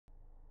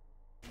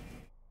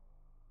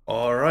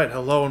Alright,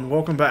 hello and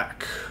welcome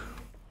back.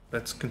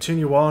 Let's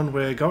continue on.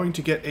 We're going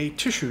to get a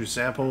tissue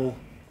sample.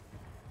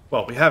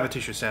 Well, we have a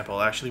tissue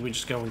sample actually, we're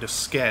just going to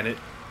scan it.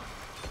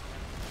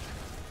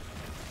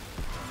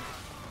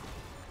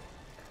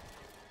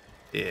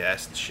 Yeah,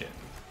 that's the shit.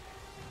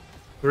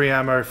 3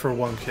 ammo for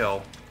 1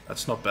 kill.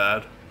 That's not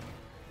bad.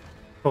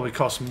 Probably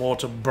costs more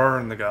to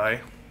burn the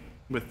guy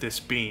with this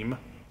beam.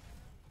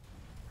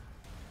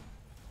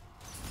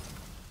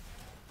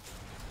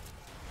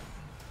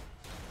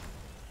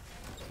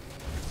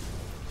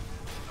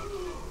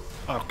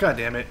 Oh, god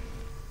damn it.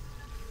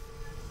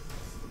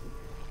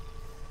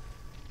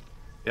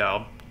 Yeah,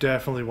 I'll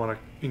definitely want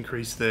to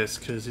increase this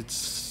because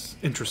it's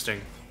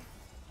interesting.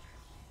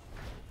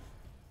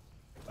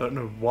 I don't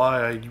know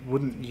why I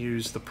wouldn't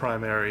use the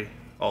primary,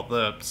 or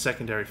the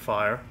secondary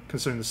fire,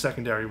 considering the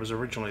secondary was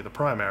originally the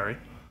primary.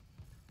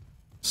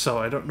 So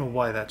I don't know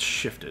why that's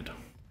shifted.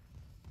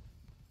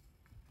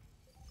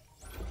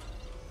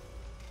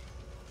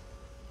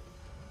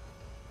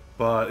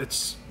 But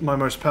it's my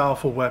most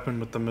powerful weapon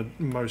with the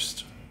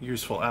most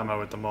useful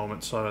ammo at the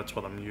moment, so that's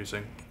what I'm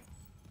using.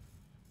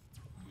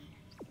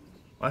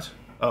 What?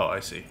 Oh, I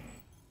see.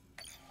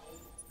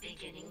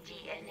 Beginning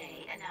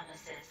DNA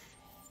analysis.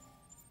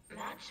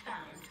 Match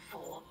found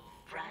for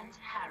Brant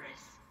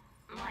Harris,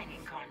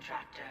 mining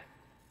contractor,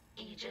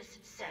 Aegis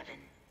 7.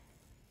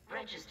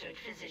 Registered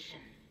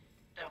physician,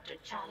 Dr.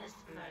 Chalice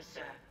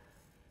Mercer.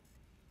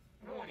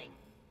 Warning.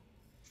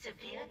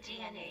 Severe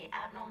DNA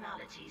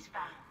abnormalities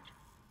found.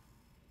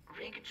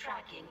 Rig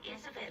tracking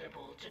is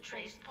available to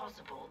trace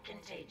possible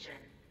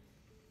contagion.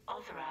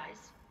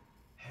 Authorize.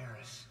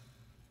 Harris,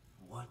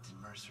 what did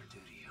Mercer do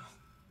to you?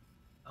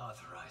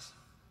 Authorize.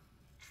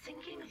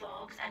 Syncing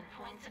logs and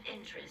points of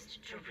interest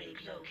to Rig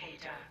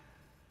Locator.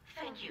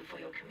 Thank you for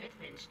your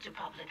commitment to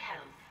public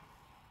health.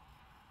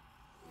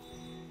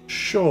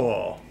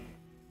 Sure.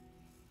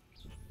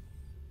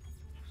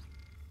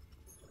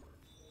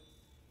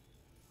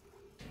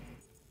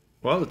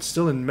 Well, it's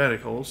still in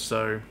medical,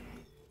 so...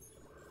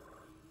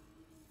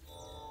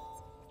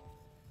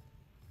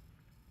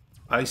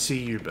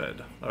 ICU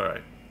bed.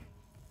 Alright.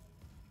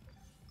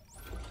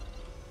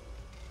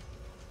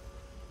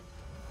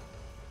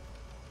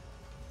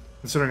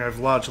 Considering I've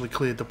largely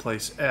cleared the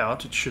place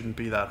out, it shouldn't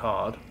be that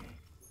hard.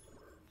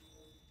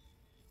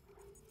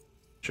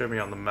 Show me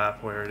on the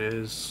map where it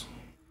is.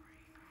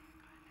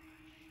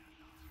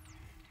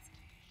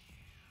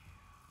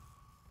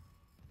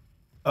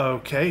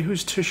 Okay,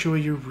 whose tissue are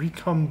you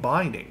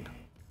recombining?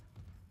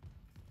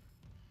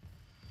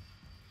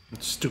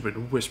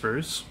 Stupid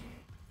whispers.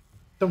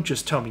 Don't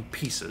just tell me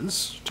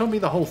pieces. Tell me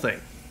the whole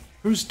thing.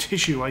 Whose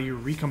tissue are you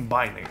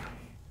recombining?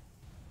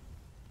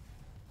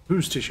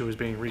 Whose tissue is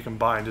being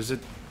recombined? Is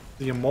it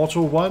the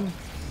immortal one?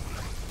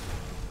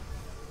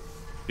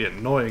 Be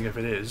annoying if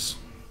it is.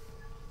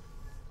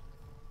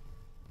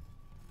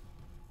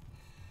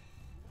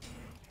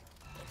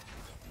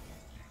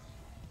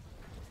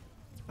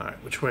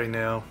 Alright, which way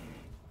now?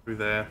 Through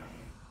there.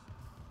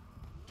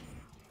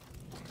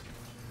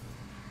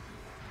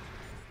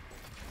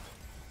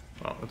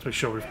 Well, let's make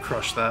sure we've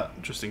crushed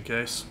that, just in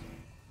case.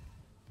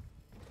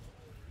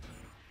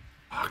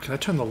 Oh, can I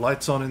turn the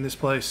lights on in this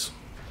place?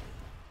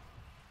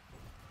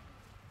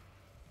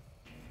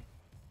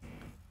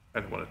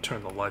 I don't want to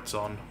turn the lights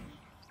on.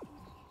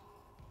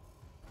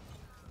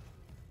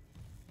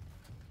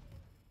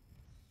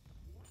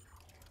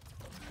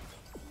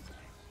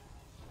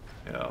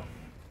 Yeah.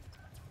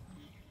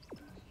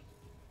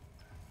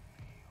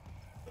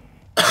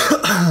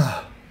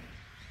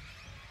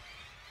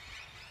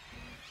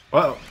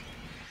 Well.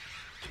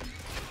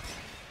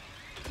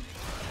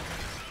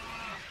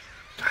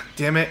 God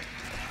damn it.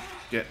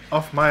 Get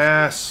off my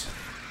ass.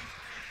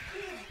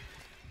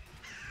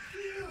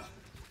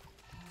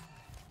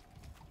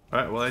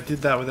 Alright, well I did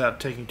that without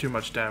taking too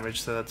much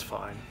damage, so that's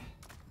fine.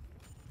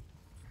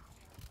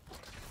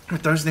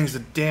 But those things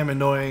are damn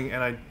annoying,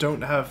 and I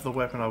don't have the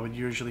weapon I would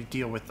usually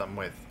deal with them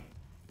with.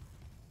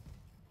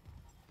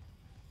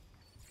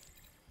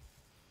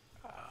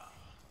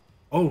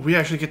 Oh, we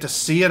actually get to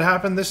see it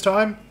happen this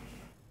time?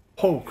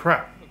 Oh,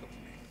 crap.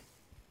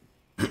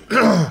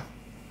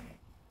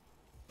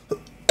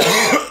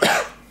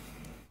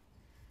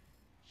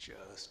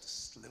 Just a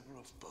sliver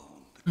of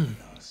bone between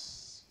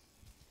us.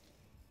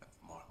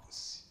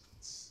 Marcus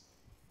Seals.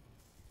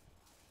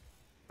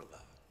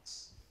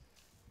 Relax.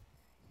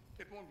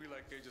 It won't be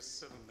like Aegis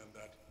 7 and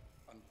that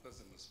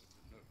unpleasantness with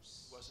the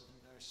nurse. Wasn't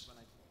a nurse when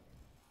I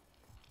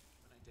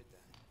did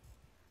that.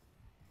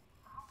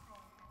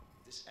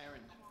 This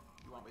errand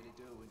you want me to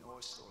do in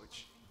ore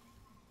storage.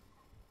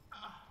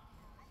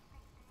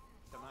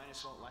 The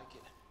miners won't like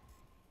it.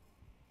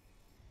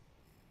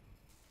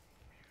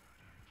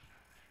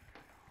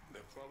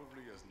 They're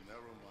probably as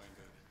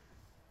narrow-minded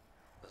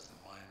as the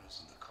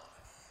miners in the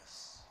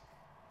colonies.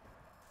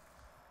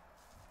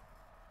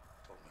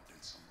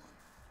 Tormenting someone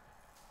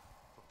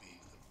for being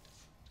a little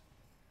different.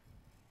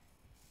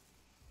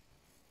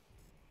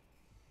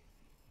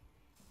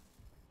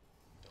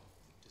 Don't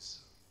they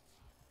deserve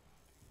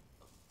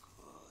a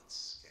good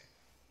scare?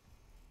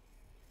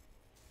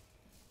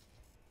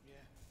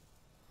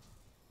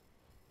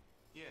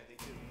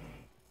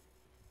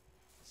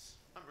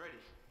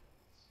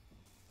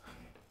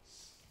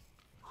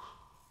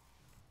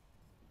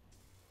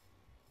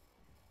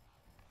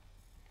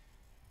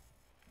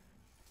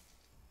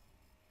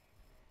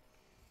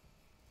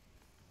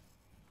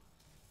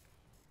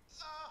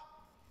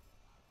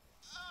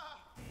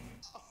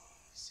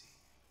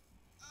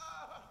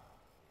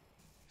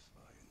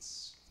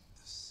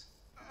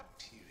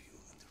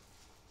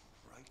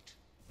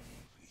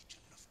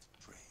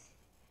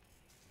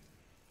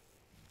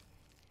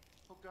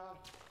 God.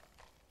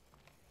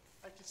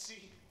 I can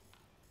see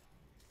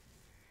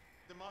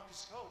the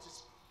Marcus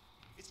codes.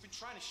 It's been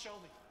trying to show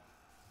me.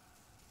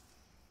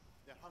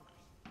 They're hungry.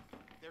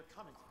 They're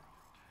coming.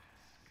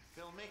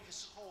 They'll make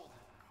us whole.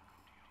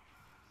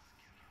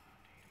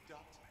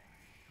 Doctor,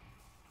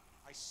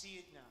 I see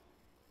it now.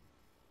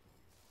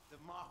 The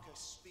marker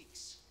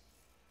speaks.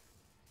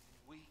 And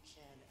we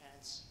can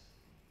answer.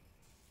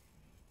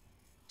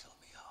 Tell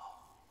me how.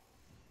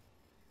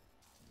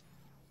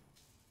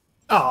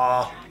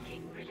 Ah.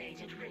 Tracking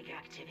related rig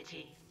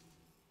activity.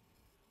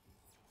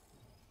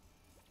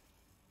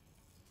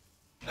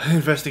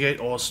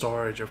 Investigate ore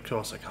storage. Of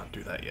course, I can't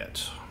do that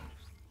yet.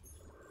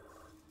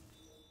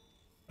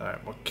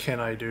 Alright, what can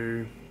I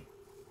do?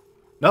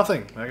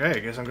 Nothing. Okay, I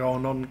guess I'm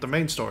going on with the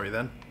main story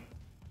then.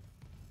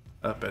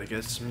 I better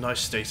get some nice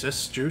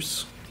stasis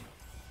juice.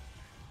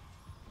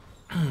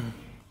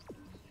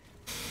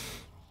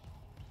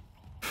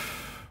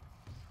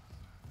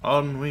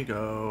 On we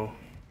go.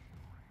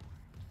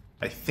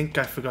 I think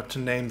I forgot to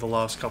name the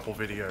last couple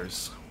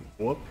videos.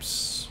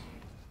 Whoops.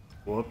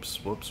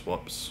 Whoops, whoops,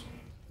 whoops.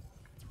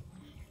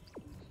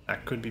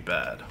 That could be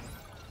bad.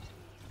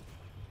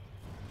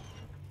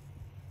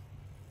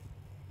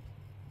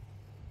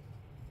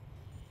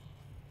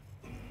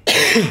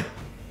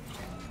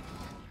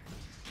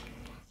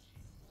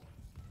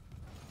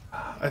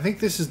 I think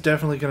this is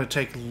definitely going to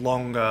take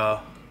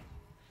longer.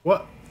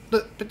 What?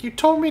 But you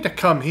told me to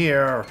come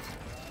here.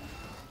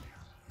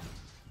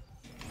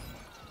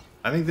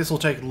 I think this will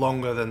take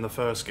longer than the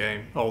first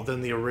game. Oh,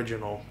 than the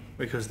original.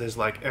 Because there's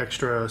like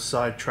extra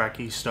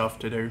sidetracky stuff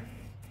to do.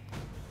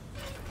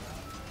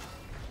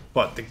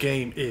 But the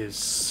game is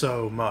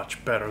so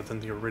much better than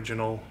the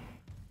original.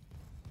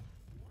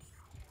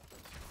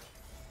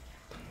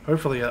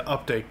 Hopefully an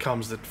update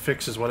comes that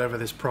fixes whatever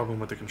this problem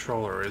with the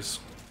controller is.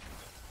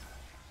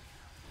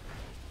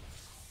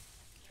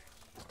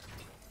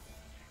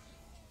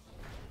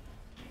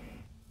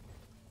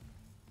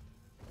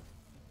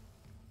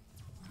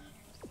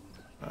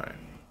 Alright.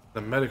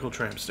 The medical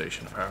tram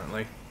station,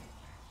 apparently.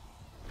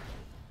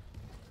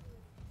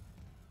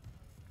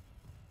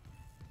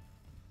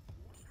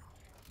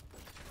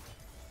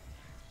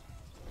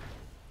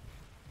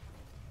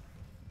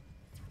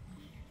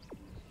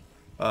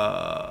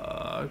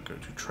 Go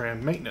to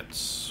tram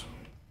maintenance.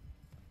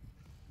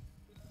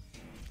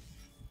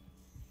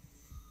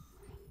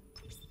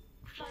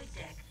 Flight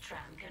deck tram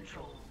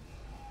control.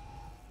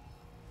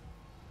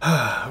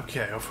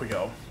 Okay, off we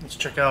go. Let's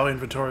check our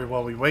inventory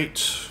while we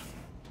wait.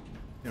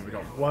 Yeah, we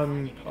got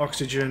 1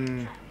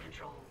 oxygen,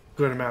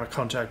 good amount of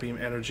contact beam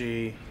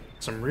energy,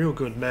 some real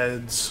good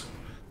meds,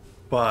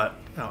 but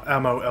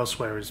ammo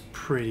elsewhere is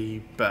pretty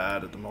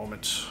bad at the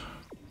moment.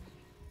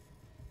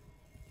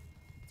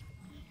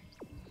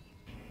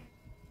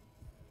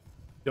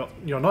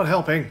 You're not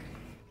helping.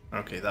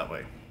 Okay, that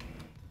way.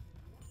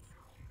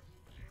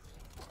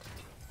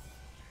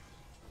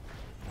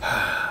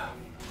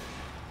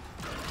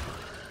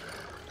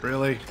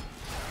 Really?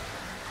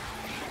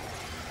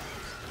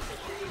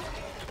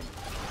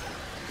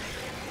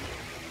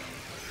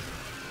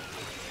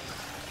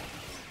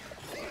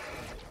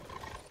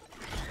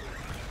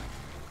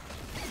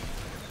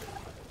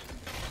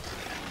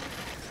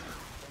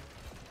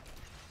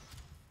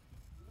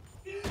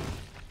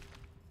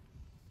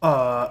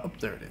 Oh,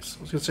 there it is.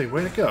 I was gonna say,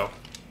 where'd it go?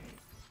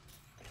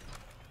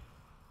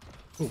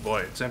 Oh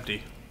boy, it's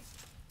empty.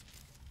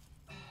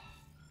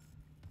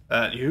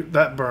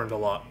 That burned a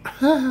lot.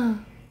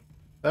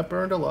 That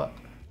burned a lot.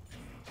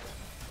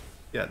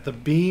 Yeah, the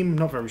beam,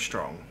 not very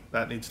strong.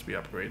 That needs to be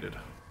upgraded.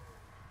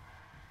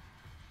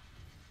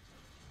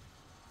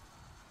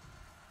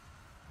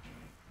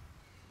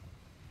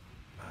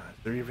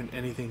 Is there even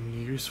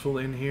anything useful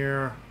in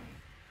here?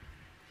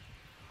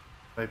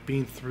 Have I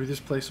been through this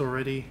place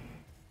already?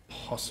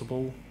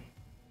 Possible.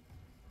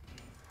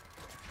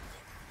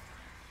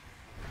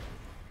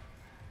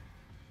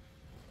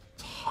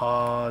 It's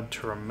hard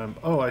to remember.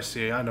 Oh, I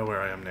see. I know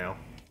where I am now.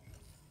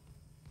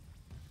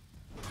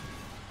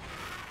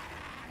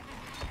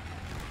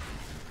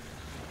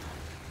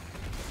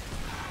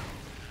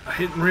 I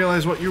didn't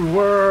realize what you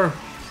were.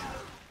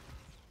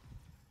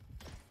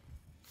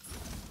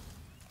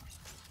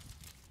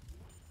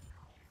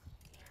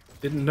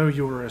 Didn't know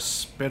you were a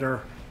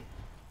spitter.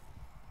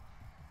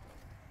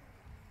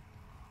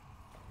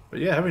 But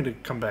yeah, having to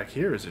come back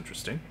here is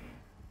interesting.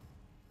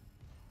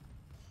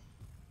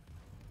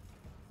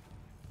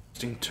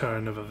 Interesting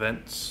turn of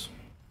events.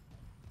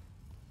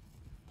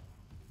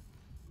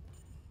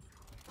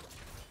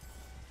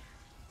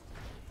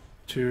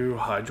 To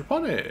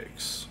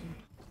hydroponics.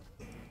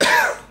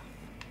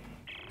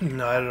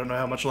 No, I don't know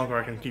how much longer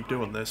I can keep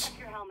doing this. Check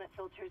your helmet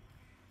filters.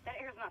 That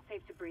air's not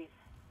safe to breathe.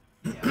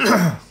 Yeah, I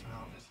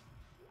smell it.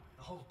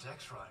 The whole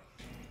deck's rotting.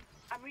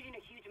 I'm reading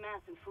a huge mass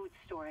in food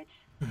storage.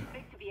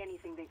 Big to be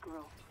anything they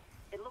grew.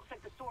 It looks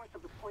like the source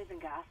of the poison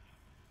gas.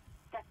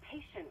 That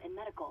patient in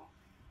medical,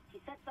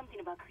 he said something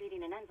about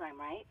creating an enzyme,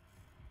 right?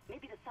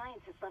 Maybe the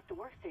scientist left the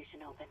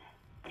workstation open.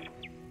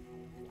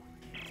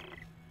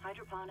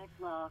 Hydroponics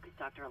log,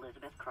 Dr.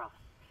 Elizabeth Cross.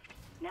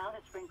 Now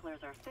that sprinklers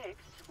are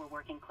fixed, we're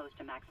working close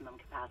to maximum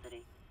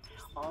capacity.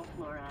 All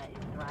flora is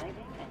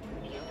thriving, and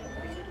Sergio has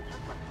created a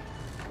surplus.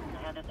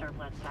 I had the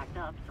surplus packed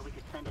up so we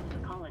could send it to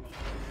the colony.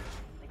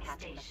 The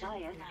Captain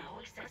Matthias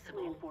is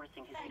strictly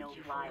enforcing his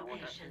no-fly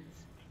order.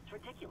 It's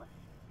ridiculous.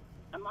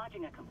 I'm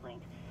lodging a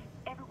complaint.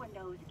 Everyone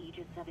knows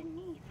Aegis 7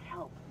 needs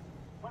help.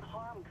 What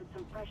harm could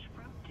some fresh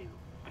fruit do?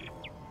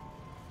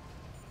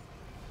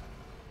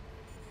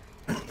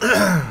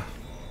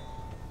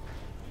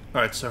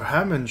 Alright, so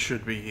Hammond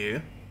should be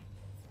here.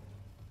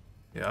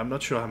 Yeah, I'm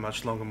not sure how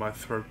much longer my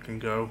throat can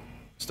go.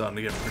 It's starting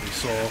to get pretty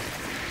sore.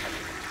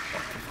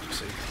 Oh, let's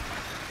see.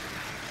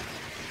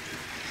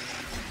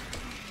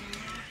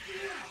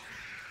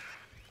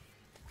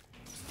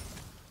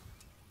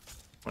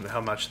 Wonder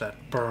how much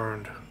that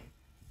burned.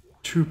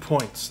 2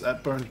 points.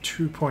 That burned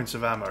 2 points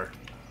of ammo.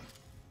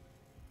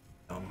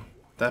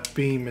 That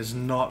beam is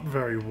not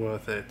very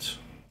worth it.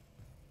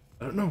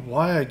 I don't know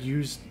why I'd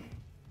use...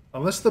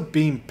 Unless the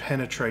beam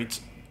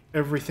penetrates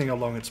everything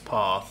along its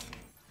path,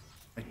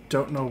 I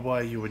don't know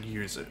why you would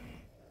use it.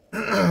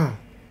 God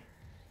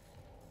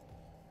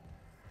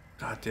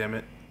damn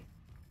it.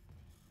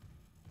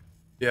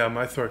 Yeah,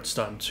 my throat's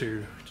starting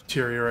to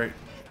deteriorate.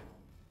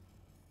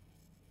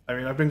 I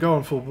mean, I've been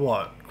going for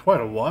what? Quite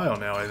a while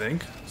now, I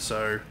think.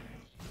 So,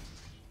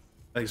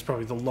 I think it's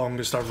probably the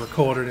longest I've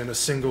recorded in a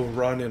single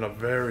run in a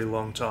very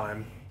long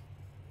time.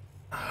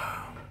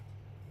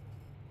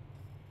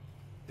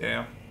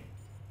 Yeah.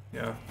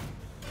 Yeah.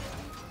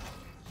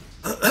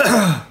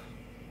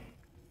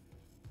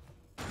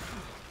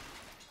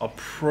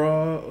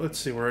 Let's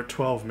see, we're at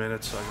 12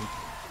 minutes. So I'm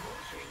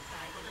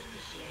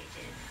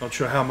not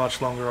sure how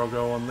much longer I'll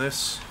go on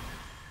this.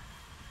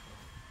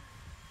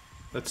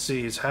 Let's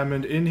see, is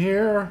Hammond in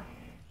here?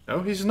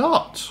 No, he's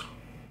not.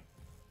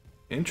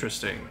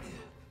 Interesting.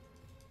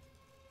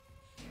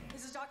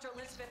 This is Dr.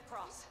 Elizabeth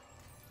Cross.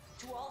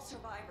 To all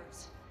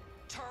survivors,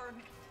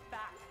 turn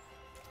back.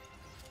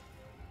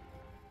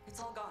 It's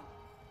all gone.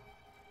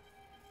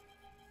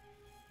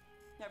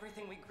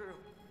 Everything we grew.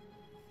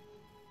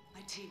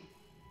 My team.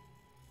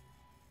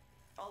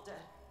 All dead.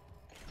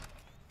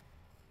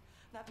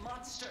 That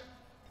monster.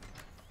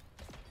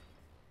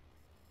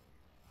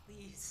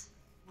 Please,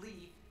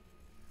 leave.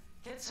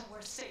 Get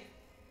somewhere safe.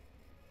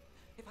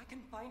 If I can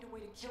find a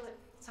way to kill it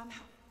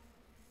somehow.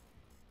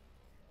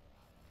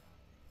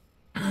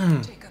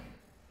 Jacob,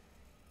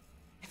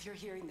 if you're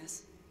hearing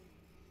this,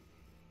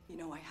 you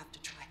know I have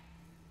to try.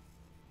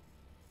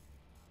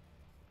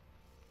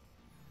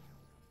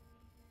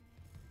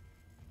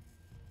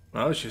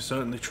 Well, she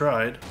certainly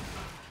tried.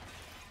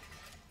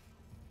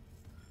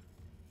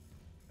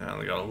 I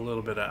only got a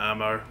little bit of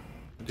ammo.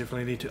 I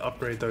definitely need to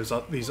upgrade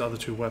these other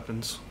 2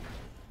 weapons.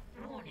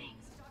 Warning.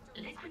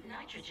 Liquid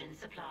nitrogen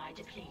supply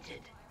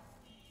depleted.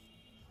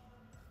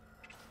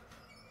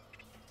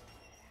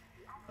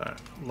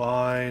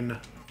 Line,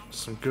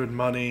 some good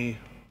money.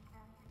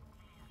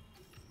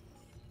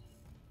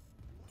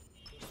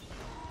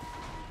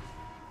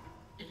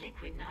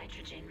 Liquid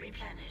nitrogen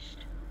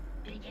replenished.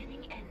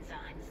 Beginning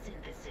enzyme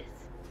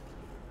synthesis.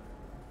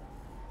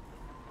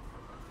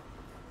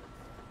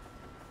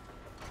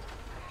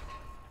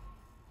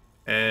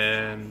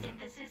 And...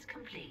 Synthesis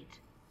complete.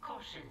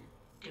 Caution.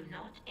 Do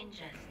not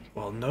ingest.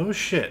 Well, no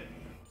shit.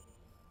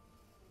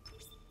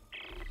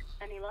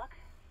 Any luck?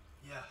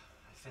 Yeah,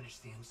 I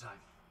finished the enzyme.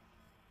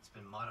 It's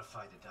been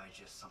modified to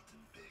digest something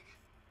big.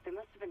 They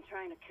must have been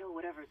trying to kill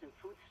whatever's in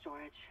food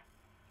storage.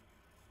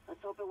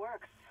 Let's hope it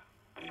works.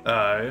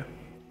 Aye.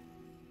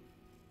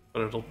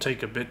 But it'll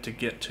take a bit to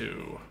get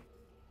to.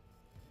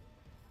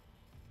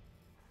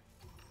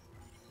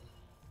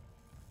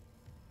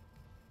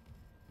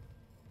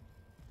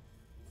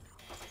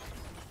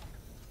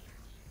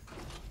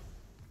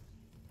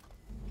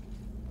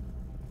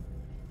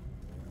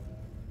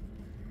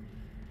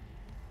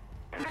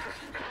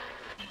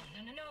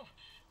 No.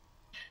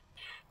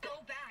 Go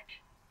back.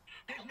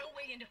 There's no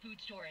way into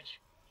food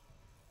storage.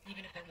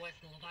 Even if there was,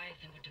 the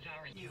Leviathan would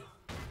devour you.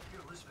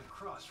 You're Elizabeth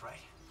Cross, right?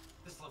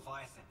 This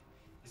Leviathan,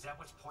 is that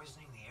what's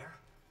poisoning the air?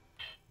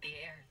 The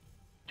air.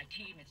 My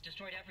team, it's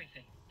destroyed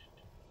everything.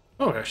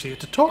 Oh, I actually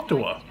get to talk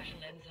to her.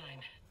 Special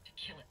enzyme to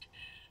kill it.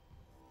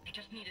 I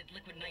just needed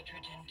liquid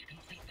nitrogen to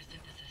complete the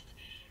synthesis.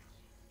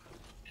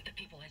 But the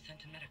people I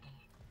sent to medical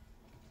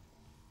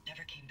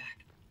never came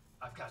back.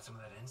 I've got some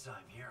of that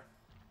enzyme here.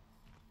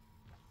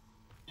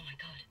 Oh my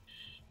god.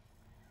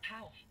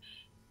 How?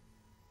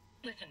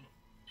 Listen,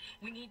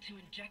 we need to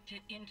inject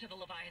it into the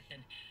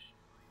Leviathan.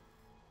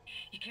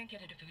 You can't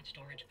get into food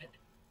storage, but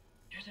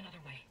there's another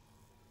way.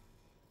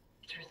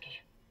 It's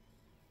risky.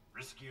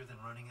 Riskier than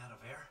running out of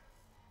air?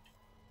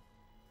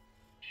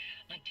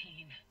 My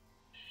team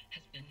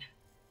has been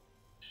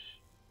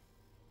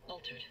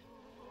altered.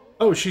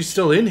 Oh, she's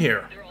still in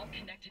here. They're all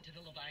connected to the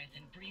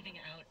Leviathan, breathing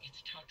out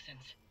its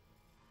toxins.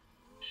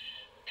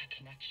 That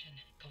connection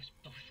goes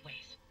both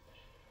ways.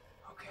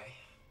 Okay.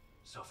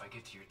 So if I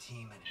get to your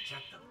team and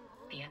inject them...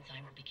 The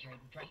enzyme will be carried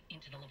right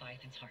into the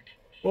Leviathan's heart.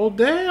 Well,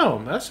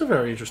 damn. That's a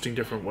very interesting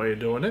different way of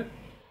doing it.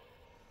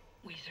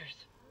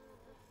 Weezers.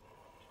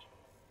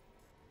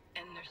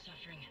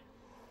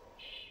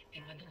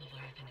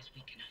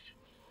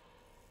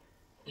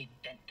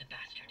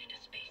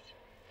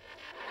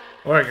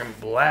 Or I can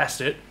blast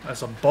it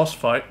as a boss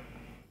fight.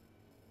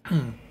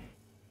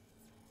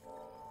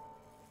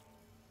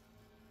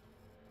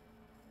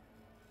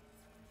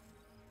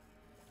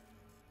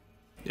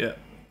 Yeah.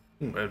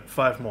 And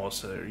 5 more,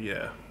 so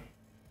yeah.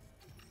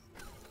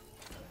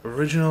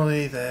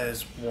 Originally,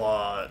 there's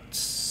what,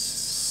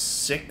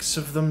 6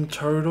 of them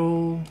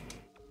total?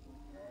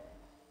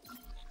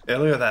 Yeah,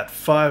 look at that,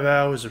 5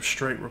 hours of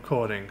straight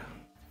recording.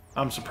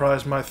 I'm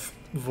surprised my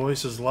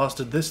voice has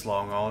lasted this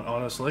long,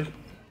 honestly.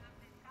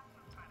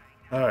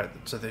 Alright,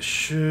 so there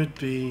should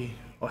be...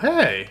 Oh,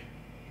 hey!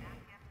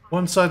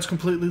 One side's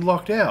completely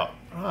locked out.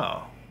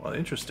 Oh, well,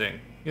 interesting.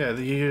 Yeah,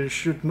 you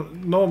should...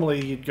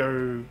 Normally, you'd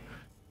go...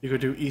 You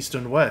could do east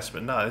and west,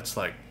 but no, it's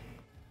like...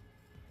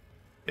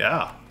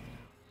 Yeah.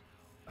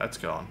 That's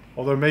gone.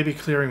 Although maybe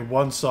clearing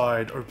one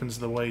side opens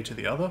the way to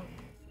the other?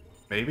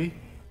 Maybe?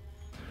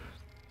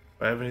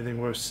 Do I have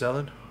anything worth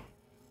selling?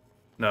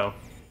 No.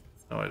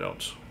 No, I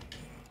don't.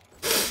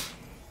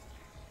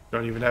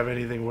 Don't even have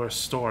anything worth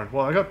storing.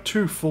 Well, I got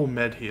 2 full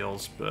med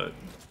heals, but...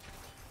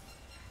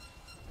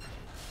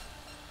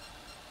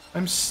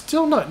 I'm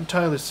still not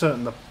entirely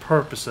certain the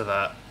purpose of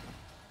that.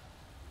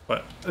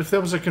 But if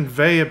there was a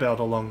conveyor belt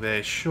along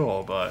there,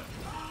 sure, but...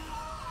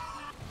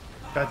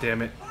 God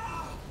damn it.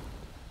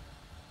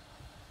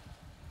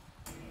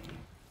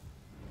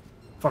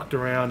 Fucked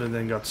around and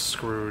then got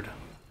screwed.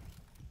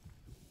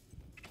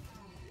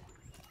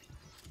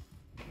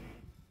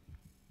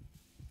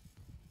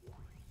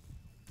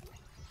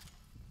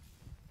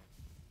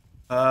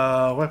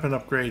 Weapon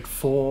upgrade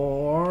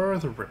for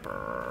the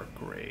Ripper.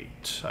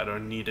 Great. I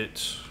don't need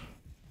it.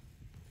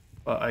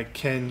 But I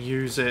can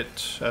use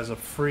it as a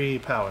free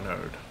power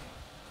node.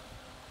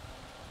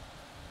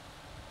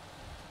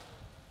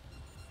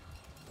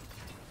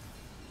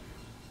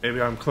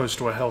 Maybe I'm close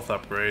to a health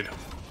upgrade.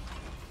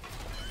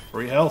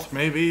 Free health,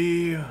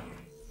 maybe?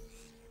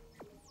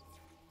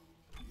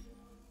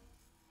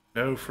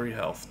 No free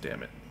health,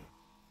 damn it.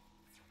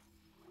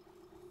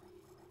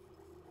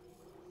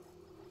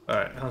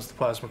 Alright, how's the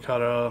plasma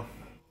cutter?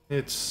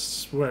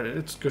 It's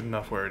good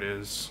enough where it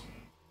is.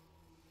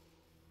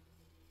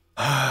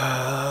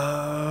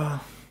 Yeah,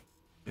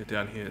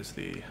 down here is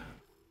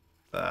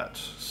that,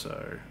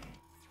 so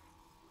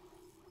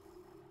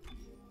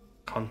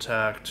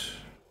contact,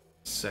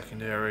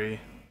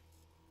 secondary,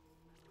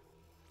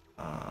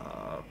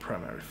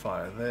 primary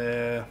fire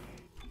there,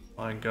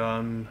 line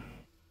gun,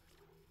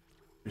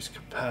 increase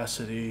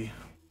capacity.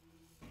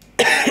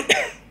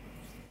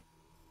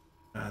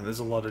 And there's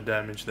a lot of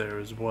damage there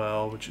as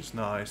well, which is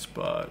nice,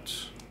 but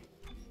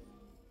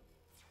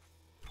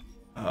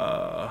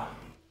no,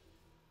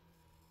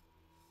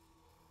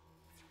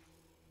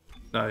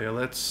 yeah,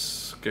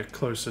 let's get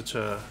closer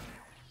to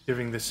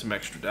giving this some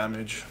extra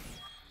damage.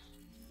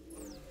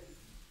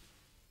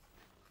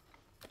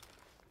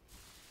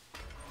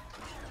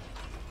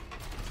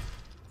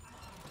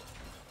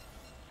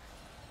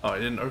 Oh, I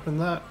didn't open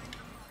that?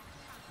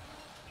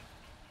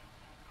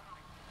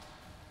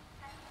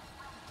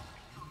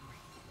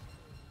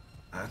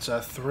 That's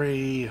a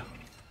 3.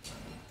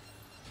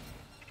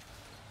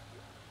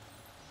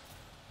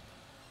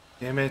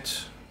 Damn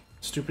it.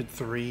 Stupid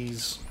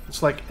 3s.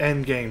 It's like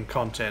endgame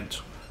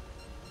content.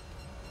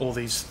 All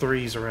these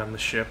 3s around the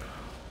ship.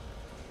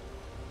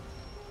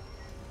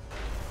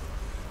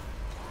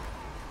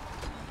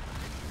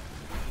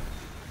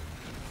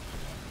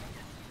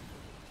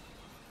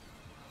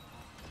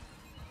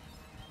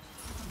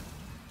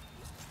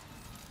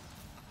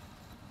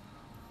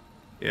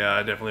 Yeah,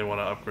 I definitely want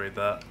to upgrade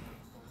that.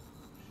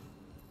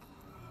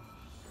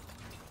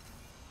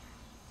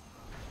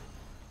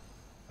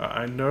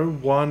 I know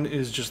one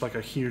is just like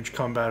a huge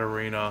combat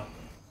arena.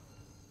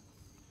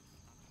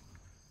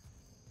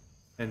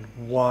 And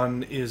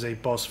one is a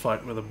boss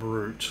fight with a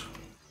brute.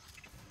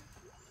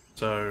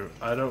 So,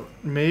 I don't...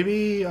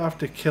 Maybe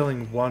after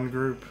killing one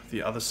group,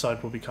 the other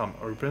side will become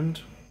opened.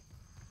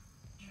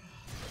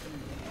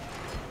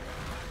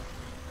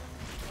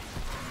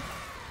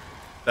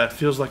 That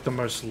feels like the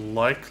most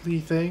likely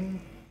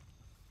thing.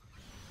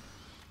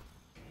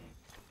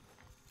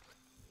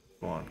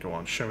 Go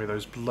on, show me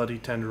those bloody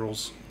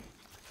tendrils.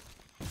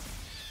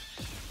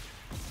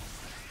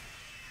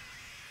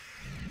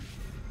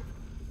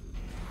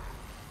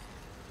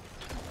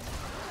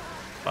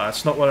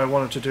 That's not what I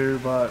wanted to do,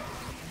 but...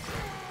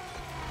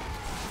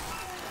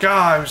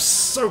 God, I was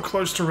so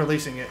close to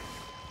releasing it.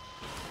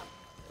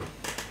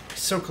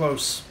 So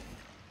close.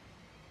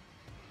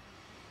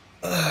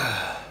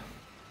 I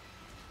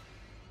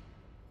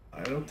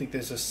don't think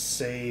there's a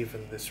save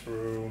in this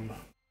room.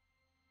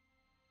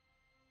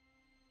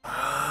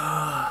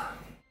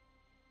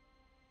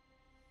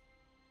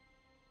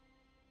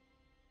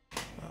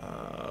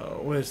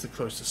 Where's the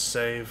closest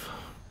save?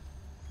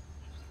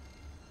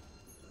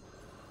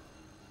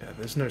 Yeah,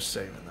 there's no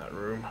save in that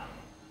room.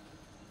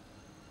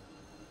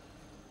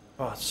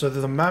 Oh, so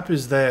the map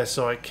is there,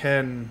 so I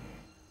can,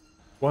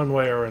 one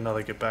way or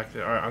another, get back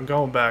there. Alright, I'm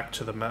going back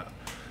to the map,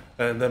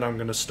 and then I'm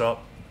gonna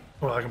stop.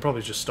 Well, I can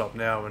probably just stop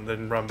now and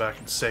then run back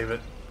and save it.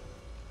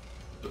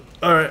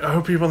 Alright, I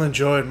hope people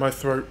enjoyed. My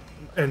throat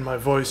and my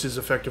voice is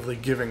effectively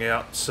giving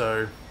out,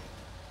 so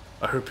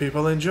I hope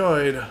people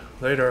enjoyed.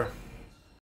 Later.